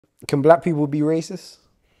Can black people be racist?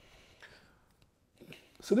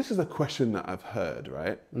 So this is a question that I've heard,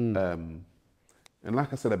 right? And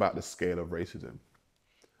like I said about the scale of racism,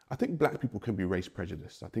 I think black people can be race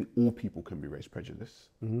prejudiced. I think all people can be race prejudiced.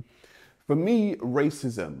 For me,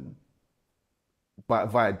 racism,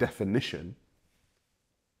 via definition,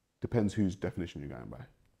 depends whose definition you're going by.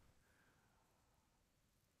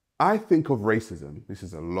 I think of racism, this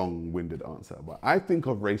is a long-winded answer, but I think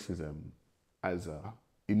of racism as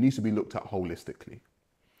it needs to be looked at holistically. It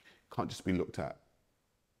can't just be looked at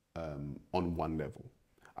on one level.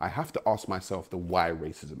 I have to ask myself the why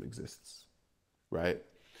racism exists, right?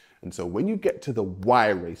 And so when you get to the why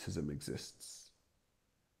racism exists,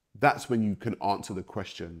 that's when you can answer the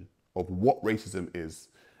question of what racism is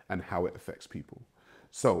and how it affects people.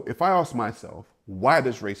 So if I ask myself, why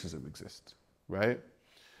does racism exist, right?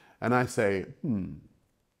 And I say,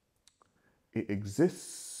 it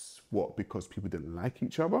exists, what, because people didn't like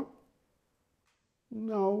each other?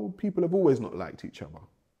 No, people have always not liked each other.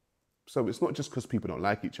 So it's not just because people don't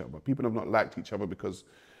like each other. People have not liked each other because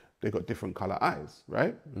they got different color eyes,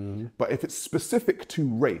 right? But if it's specific to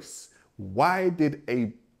race, why did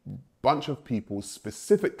a bunch of people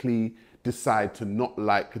specifically decide to not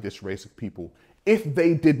like this race of people if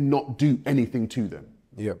they did not do anything to them?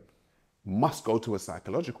 Yep. Must go to a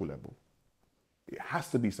psychological level. It has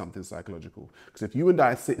to be something psychological. Because if you and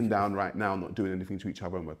I are sitting down right now not doing anything to each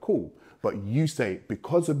other and we're cool, but you say,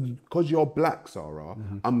 because you're black, Sarah,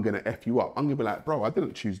 I'm going to F you up. I'm going to be like, bro, I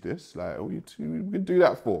didn't choose this. Like, what you can do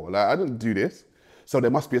that for? Like, I didn't do this. So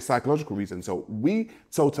there must be a psychological reason. So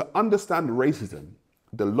to understand racism,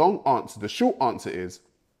 the short answer is,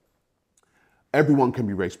 everyone can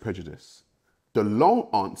be race prejudiced. The long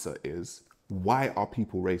answer is, why are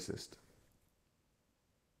people racist?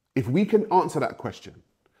 If we can answer that question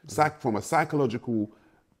from a psychological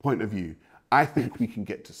point of view, I think we can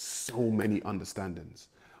get to so many understandings.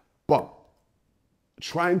 But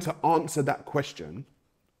trying to answer that question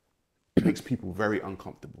makes people very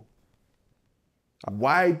uncomfortable.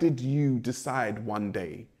 Why did you decide one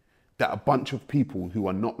day that a bunch of people who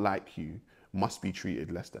are not like you must be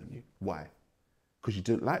treated less than you? Why? Because you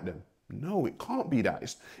didn't like them? No, it can't be that.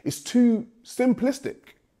 It's too simplistic.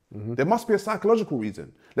 There must be a psychological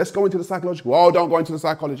reason. Let's go into the psychological. Oh, don't go into the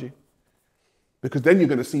psychology. Because then you're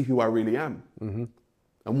going to see who I really am and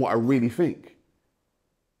what I really think.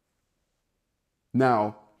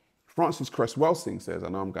 Now, Francis Cress Welsing says, I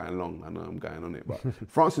know I'm going long, I know I'm going on it, but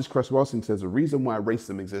Francis Cress Welsing says the reason why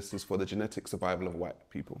racism exists is for the genetic survival of white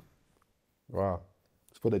people. Wow.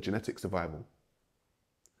 It's for the genetic survival.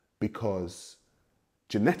 Because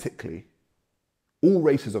genetically, all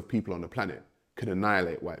races of people on the planet could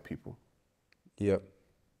annihilate white people. Yep.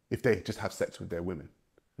 If they just have sex with their women.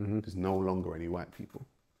 There's no longer any white people.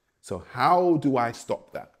 So how do I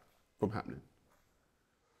stop that from happening?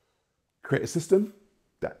 Create a system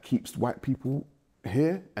that keeps white people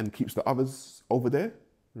here and keeps the others over there.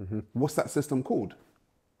 What's that system called?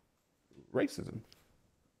 Racism.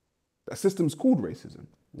 That system's called racism.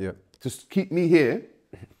 Yeah. Just keep me here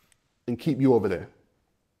and keep you over there.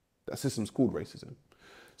 That system's called racism.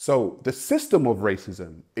 So the system of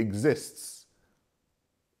racism exists,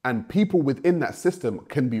 and people within that system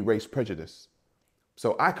can be race prejudiced.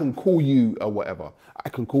 So I can call you a whatever. I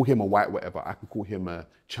can call him a white whatever. I can call him a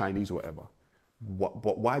Chinese whatever.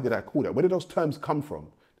 But why did I call that? Where did those terms come from?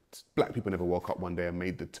 Black people never woke up one day and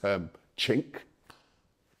made the term chink.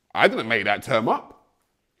 I didn't make that term up.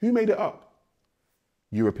 Who made it up?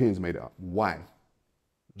 Europeans made it up. Why?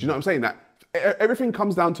 Do you know what I'm saying? That everything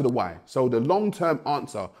comes down to the why. So the long-term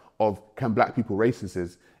answer of can black people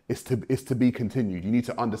racist is to be continued. You need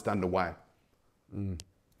to understand the why.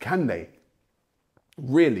 Can they?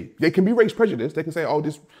 Really? They can be race prejudiced. They can say, oh,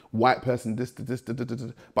 this white person, this.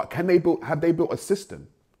 But have they built a system?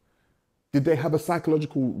 Did they have a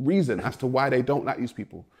psychological reason as to why they don't like these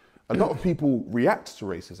people? A lot of people react to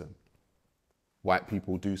racism. White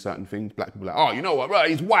people do certain things. Black people are like, oh, you know what, bro,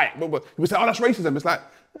 he's white. People say, oh, that's racism. It's like,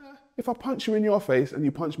 if I punch you in your face and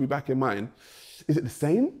you punch me back in mine, is it the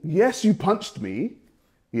same? Yes, you punched me.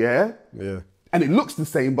 Yeah? Yeah. And it looks the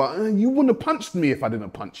same, but you wouldn't have punched me if I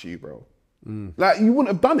didn't punch you, bro. Like, you wouldn't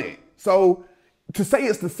have done it. So to say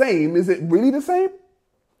it's the same, is it really the same?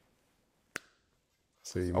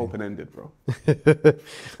 It's open-ended, bro.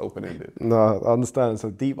 It's open-ended. No, I understand. It's a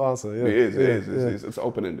deep answer. Yeah. It is. It's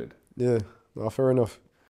open-ended. Yeah. No, fair enough.